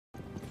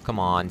Come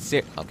on.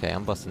 Okay,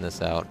 I'm busting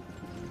this out.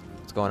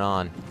 What's going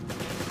on?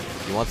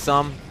 You want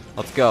some?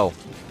 Let's go.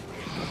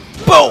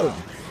 Boom!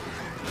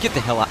 Get the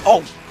hell out.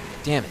 Oh!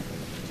 Damn it.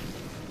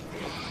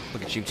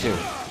 Look at you, too.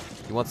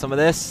 You want some of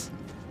this?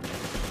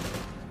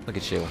 Look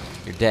at you.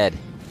 You're dead.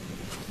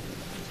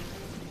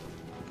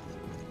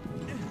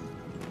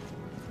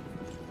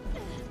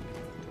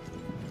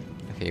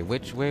 Okay,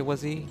 which way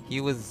was he? He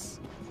was...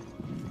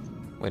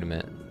 Wait a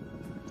minute.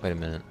 Wait a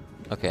minute.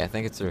 Okay, I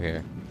think it's through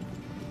here.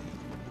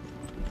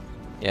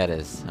 Yeah, it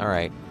is.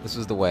 Alright. This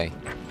was the way.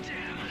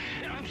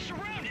 Damn, I'm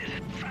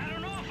surrounded. I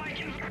don't know if I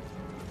can...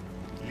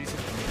 Listen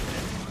to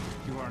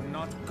me. You are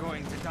not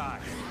going to die.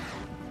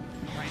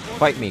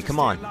 Fight me, come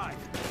on.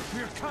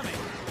 We're coming.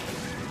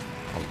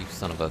 Oh, you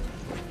son of a...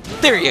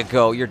 There you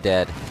go, you're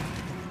dead.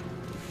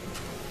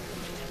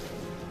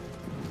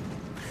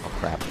 Oh,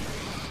 crap.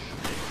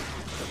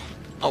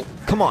 Oh,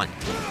 come on.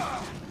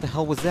 What the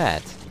hell was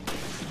that?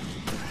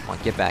 Come on,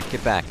 get back,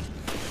 get back.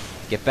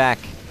 Get back.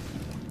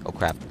 Oh,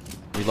 crap.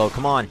 Reload,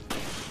 come on.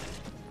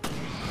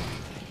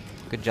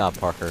 Good job,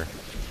 Parker.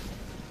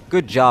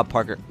 Good job,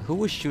 Parker. Who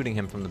was shooting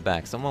him from the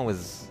back? Someone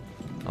was...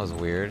 That was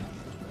weird.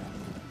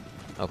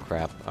 Oh,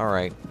 crap.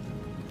 Alright.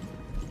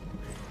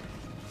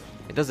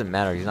 It doesn't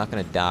matter. He's not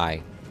gonna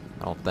die.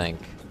 I don't think.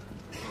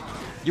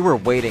 You were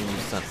waiting, you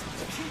son.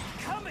 Keep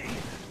coming. I'm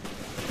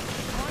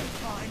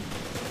fine.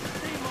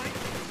 They might...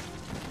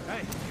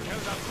 Hey, you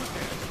held up good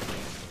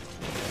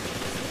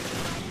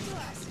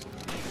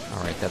there.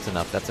 Alright, that's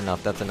enough. That's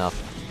enough. That's enough.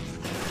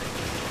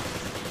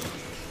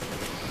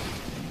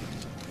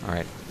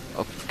 Alright.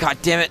 Oh, god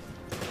damn it!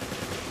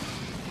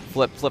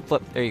 Flip, flip,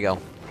 flip. There you go.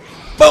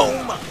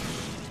 Boom!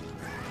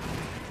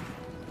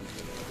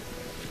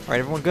 Alright,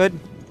 everyone good?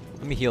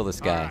 Let me heal this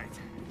guy. All right.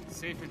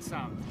 Safe and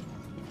sound.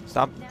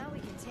 Stop. Now we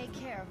can take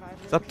care of our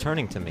little Stop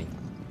turning to me.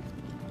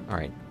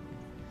 Alright.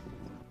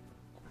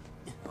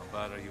 How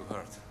bad are you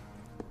hurt?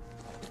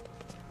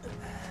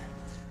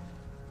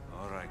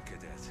 All right,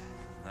 cadet.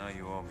 Now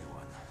you owe me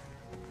one.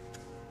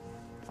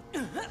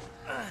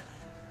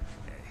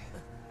 Hey,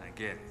 I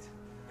get it.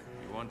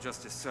 You want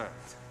justice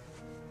served.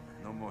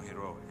 No more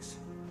heroics.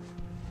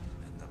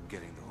 End up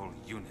getting the whole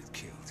unit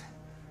killed.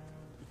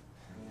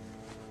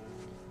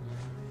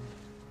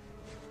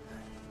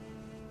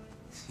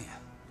 Yeah.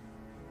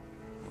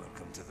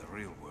 Welcome to the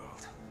real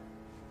world.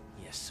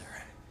 Yes, sir.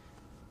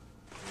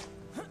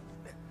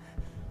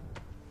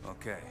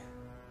 Okay.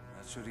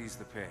 That should ease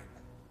the pain.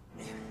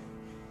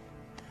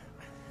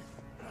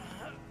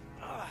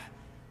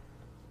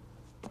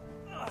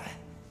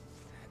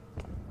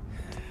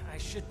 I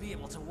should be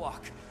able to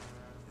walk.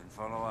 Then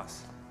follow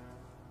us.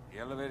 The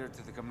elevator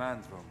to the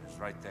command room is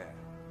right there.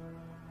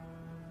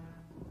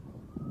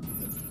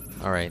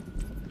 Alright.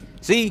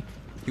 See?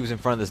 He was in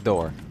front of this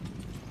door.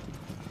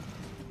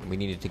 We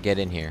needed to get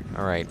in here.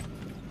 Alright.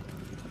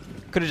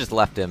 Could have just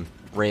left him.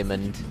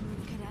 Raymond.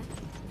 cadet.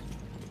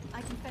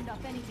 I can fend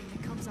off anything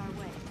that comes our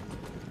way.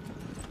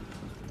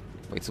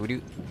 Wait, so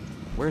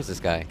where's this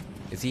guy?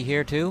 Is he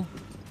here too?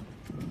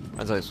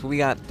 Alright, so we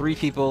got 3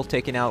 people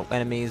taking out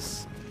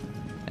enemies.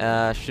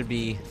 Should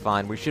be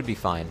fine. We should be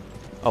fine.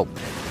 Oh.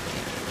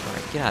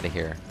 Alright, get out of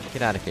here.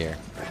 Get out of here.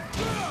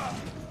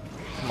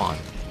 Come on.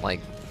 Like,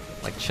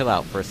 chill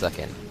out for a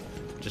second.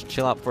 Just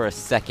chill out for a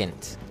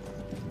second.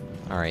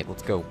 Alright,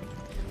 let's go.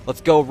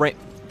 Let's go,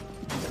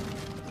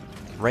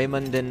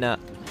 Raymond and, how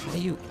do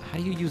you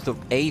use the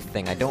A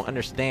thing? I don't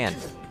understand.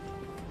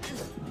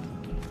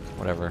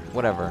 Whatever,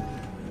 whatever.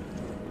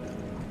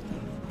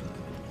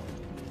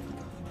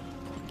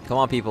 Come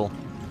on, people.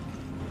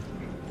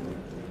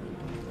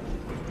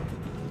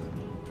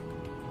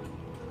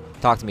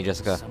 Talk to me,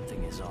 Jessica.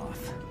 Something is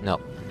off.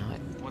 No, I'm not.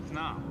 What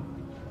now?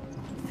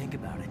 Think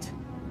about it.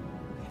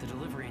 The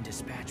delivery and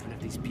dispatchment of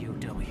these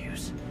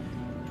POWs.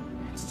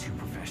 It's too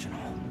professional.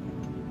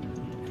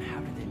 And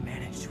how did they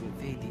manage to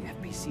evade the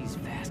FBC's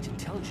vast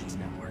intelligence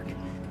network?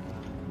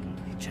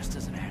 It just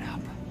doesn't add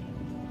up.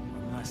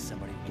 Unless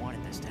somebody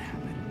wanted this to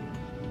happen.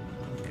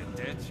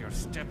 Cadet, you're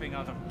stepping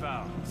out of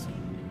bounds.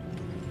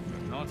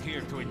 We're not here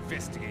to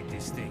investigate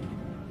this thing.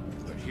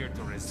 We're here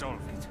to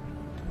resolve it.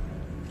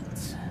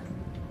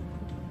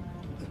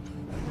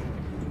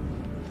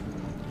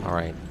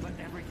 Alright. But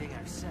everything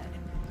I've said,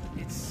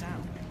 it's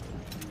sound.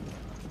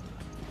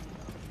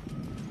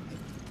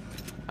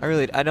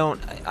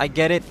 I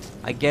get it,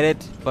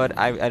 but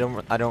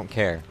I don't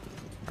care.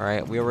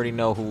 Alright, we already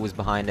know who was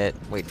behind it.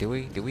 Wait, do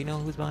we? Do we know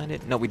who's behind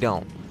it? No, we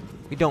don't.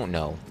 We don't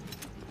know.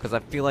 Because I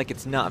feel like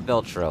it's not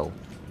Veltro.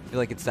 I feel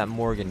like it's that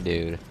Morgan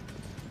dude.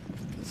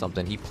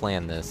 Something, he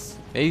planned this.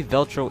 Maybe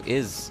Veltro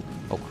is...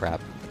 Oh, crap.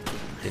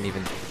 Didn't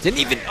even...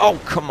 Oh,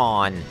 come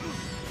on!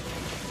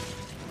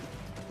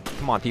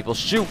 Come on, people,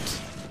 shoot!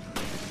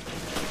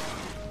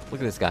 Look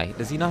at this guy.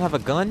 Does he not have a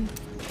gun?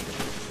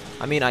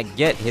 I mean, I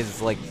get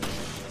his, like...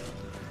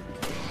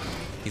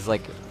 He's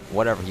like,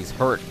 whatever, he's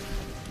hurt.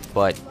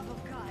 But... Oh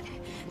God,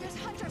 there's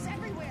hunters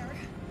everywhere.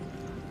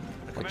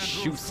 Like,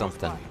 shoot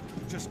something.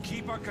 Just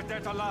keep our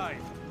cadet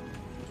alive.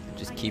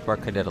 Just keep our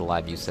cadet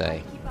alive, you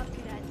say. Keep up,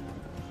 cadet.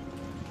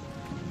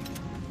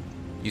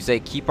 You say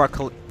keep our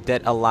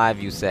cadet alive,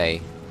 you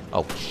say.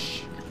 Oh,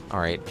 shh.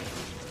 Alright.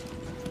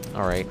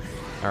 Alright.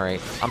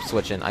 Alright. I'm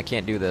switching. I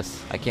can't do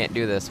this. I can't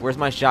do this. Where's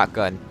my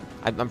shotgun?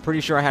 I'm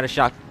pretty sure I had a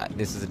shot.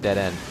 This is a dead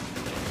end.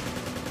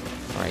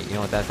 Alright, you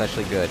know what? That's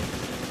actually good.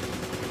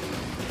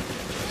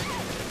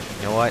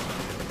 You know what?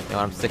 You know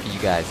what? I'm sick of you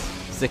guys.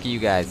 Sick of you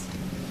guys.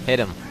 Hit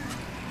him.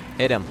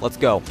 Hit him. Let's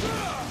go.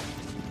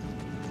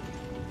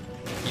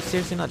 You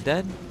seriously not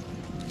dead?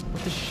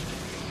 What the sh...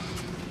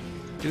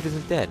 Dude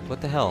isn't dead.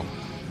 What the hell?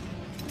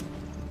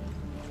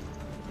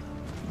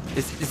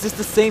 Is this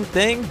the same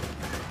thing?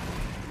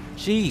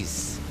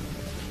 Jeez.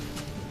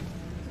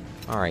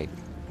 Alright.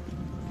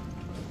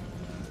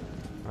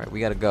 Alright, we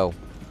gotta go.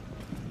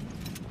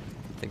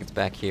 I think it's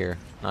back here.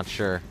 Not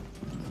sure.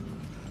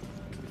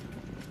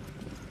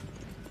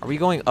 Are we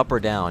going up or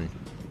down?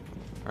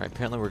 Alright,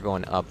 apparently we're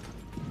going up.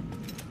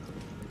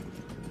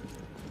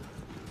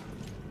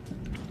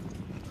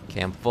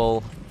 Okay, I'm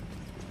full.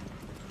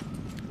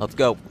 Let's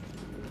go.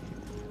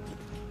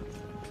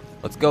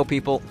 Let's go,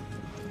 people.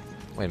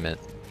 Wait a minute.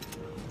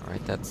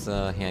 Alright, that's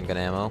handgun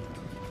ammo.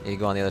 You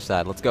go on the other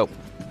side. Let's go.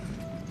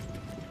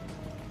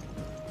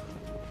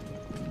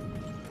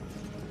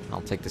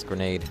 I'll take this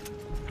grenade.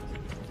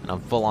 And I'm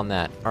full on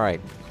that.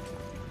 Alright.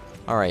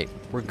 Alright,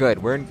 we're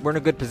good. We're in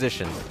a good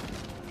position.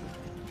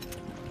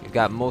 We've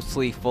got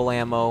mostly full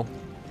ammo.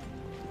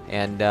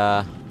 And,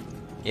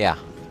 yeah.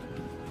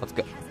 Let's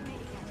go.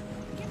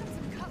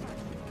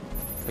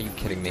 Are you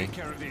kidding me? Take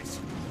care of this.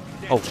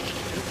 Oh. We'll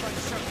find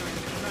shelter in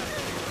the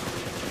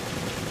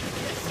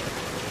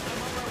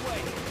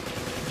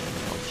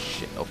Oh,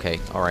 shit. Okay.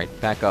 Alright.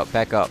 Back up.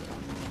 Back up.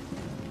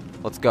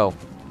 Let's go.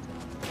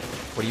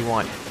 What do you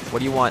want? What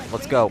do you want?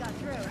 Let's go.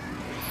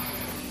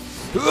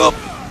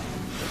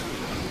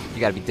 You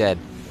gotta be dead.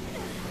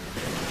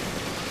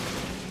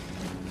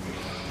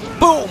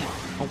 Boom!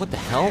 Oh, what the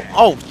hell?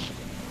 Oh!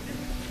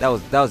 That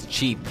was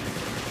cheap.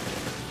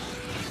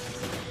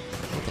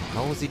 What the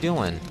hell was he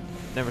doing?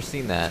 Never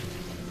seen that.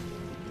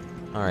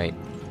 Alright.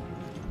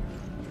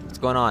 What's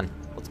going on?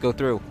 Let's go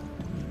through.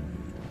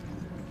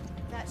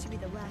 That should be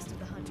the last of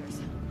the hunters.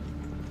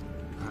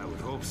 I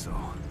would hope so.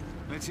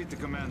 Let's hit the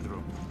command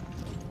room.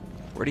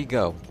 Where'd he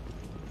go?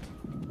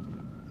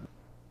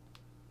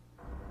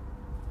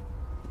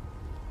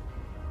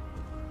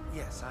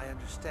 Yes, I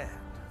understand,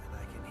 and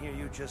I can hear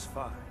you just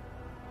fine.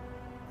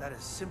 That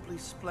is simply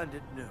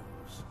splendid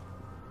news.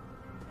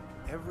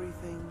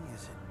 Everything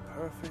is in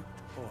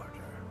perfect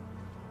order.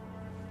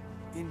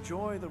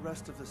 Enjoy the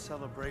rest of the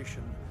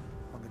celebration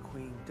on the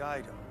Queen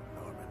Dido,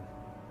 Norman.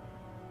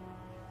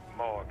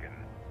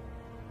 Morgan,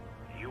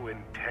 you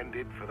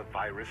intended for the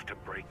virus to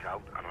break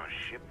out on our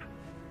ship?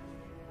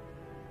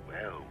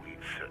 Well,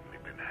 we've certainly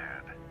been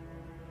had.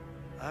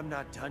 I'm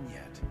not done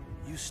yet.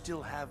 You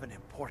still have an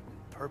important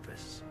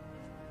purpose.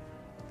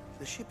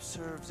 The ship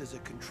serves as a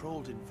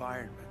controlled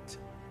environment,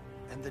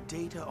 and the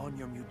data on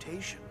your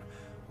mutation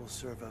will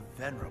serve a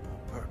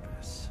venerable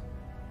purpose.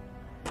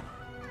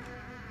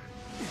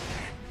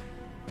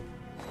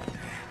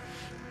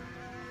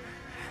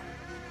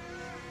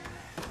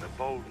 The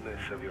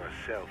boldness of your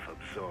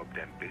self-absorbed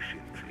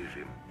ambitions is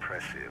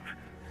impressive.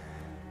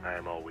 I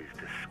am always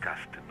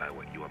disgusted by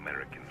what you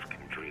Americans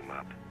can dream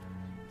up.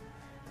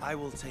 I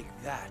will take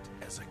that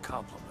as a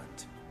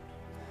compliment.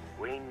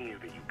 We knew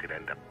that you could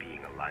end up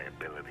being a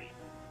liability.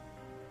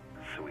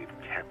 So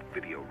we've kept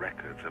video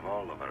records of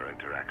all of our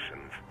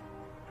interactions.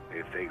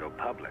 If they go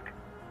public,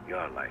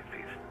 your life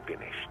is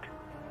finished.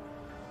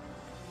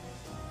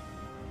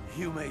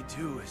 You may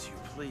do as you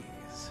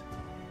please.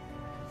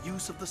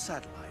 Use of the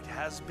satellite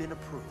has been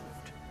approved.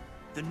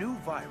 The new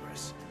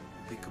virus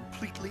will be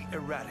completely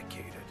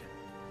eradicated.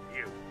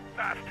 You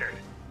bastard!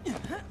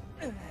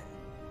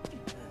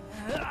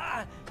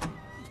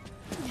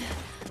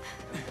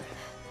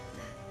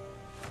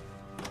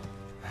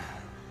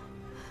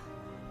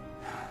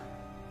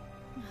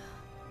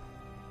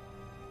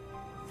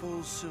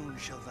 Full soon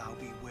shalt thou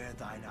be where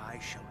thine eye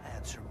shall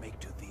answer make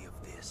to thee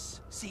of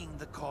this, seeing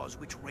the cause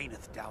which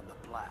reigneth down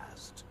the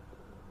blast.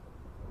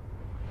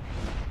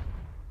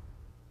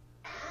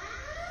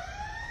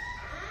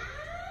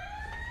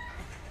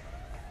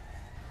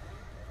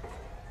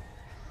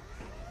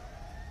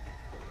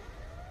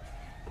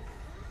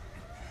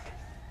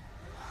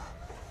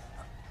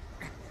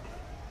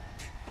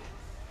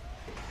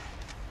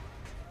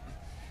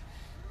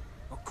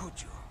 Or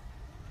could you?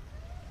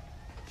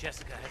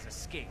 Jessica has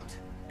escaped.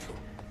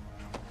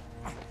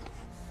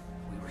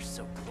 We were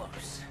so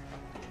close.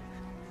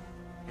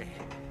 Hey,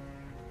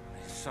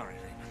 sorry,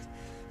 Raymond.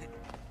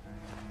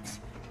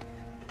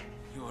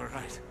 You were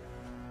right.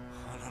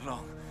 All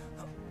along.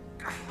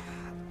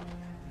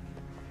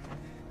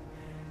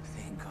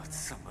 Thank God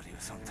somebody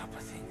was on top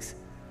of things.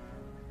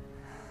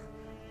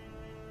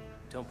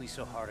 Don't be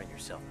so hard on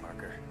yourself,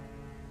 Parker.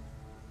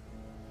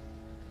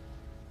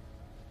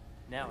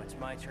 Now it's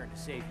my turn to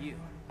save you.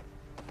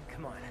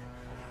 Come on.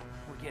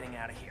 We're getting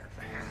out of here.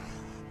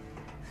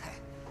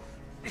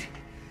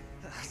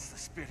 That's the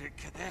spirit,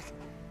 Cadet.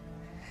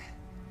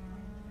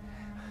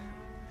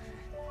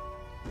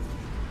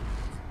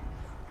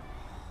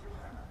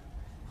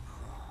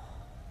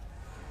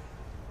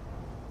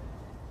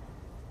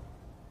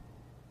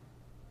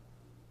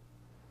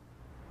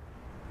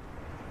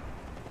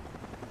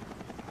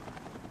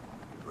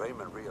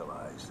 Raymond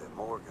realized that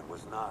Morgan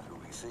was not who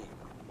he seemed,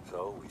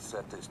 so we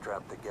set this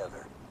trap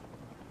together.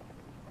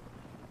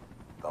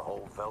 The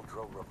whole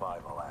Veltro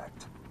Revival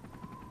Act.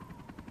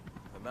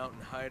 The mountain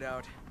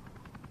hideout,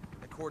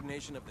 the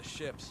coordination of the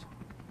ships.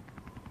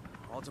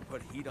 All to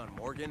put heat on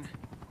Morgan?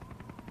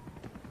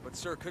 But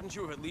sir, couldn't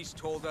you have at least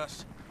told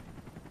us?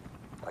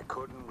 I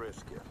couldn't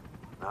risk it.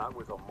 Not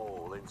with a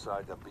mole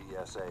inside the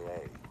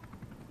BSAA.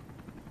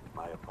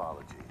 My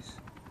apologies.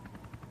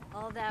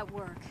 All that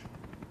work.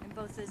 In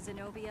both the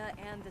Zenobia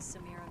and the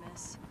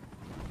Semiramis.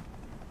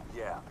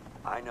 Yeah,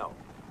 I know.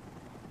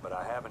 But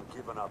I haven't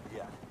given up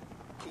yet.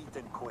 Keith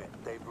and Quinn,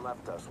 they've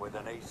left us with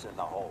an ace in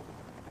the hole.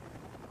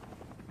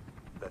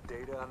 The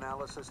data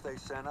analysis they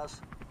sent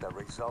us, the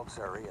results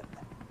are in.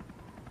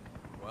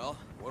 Well,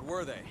 what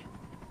were they?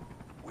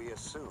 We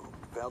assumed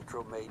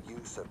Veltro made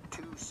use of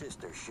 2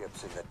 sister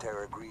ships in the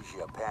Terra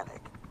Grigia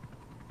panic.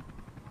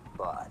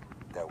 But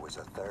there was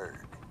a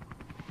third.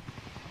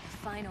 The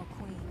final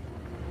queen.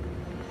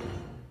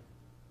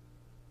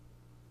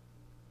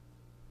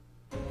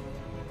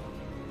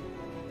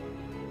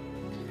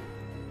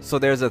 So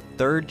there's a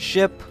third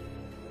ship?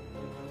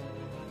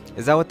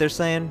 Is that what they're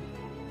saying?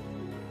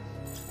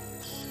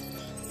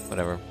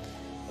 Whatever.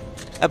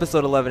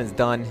 Episode 11 is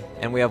done,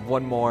 and we have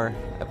one more.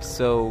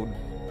 Episode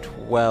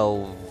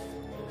 12.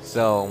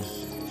 So,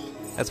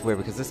 that's weird,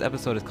 because this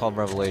episode is called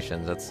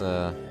Revelations. That's,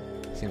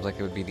 seems like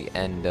it would be the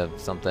end of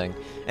something.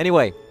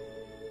 Anyway.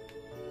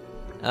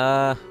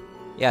 Yeah,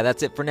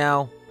 that's it for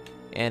now.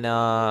 And,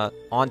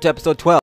 on to episode 12.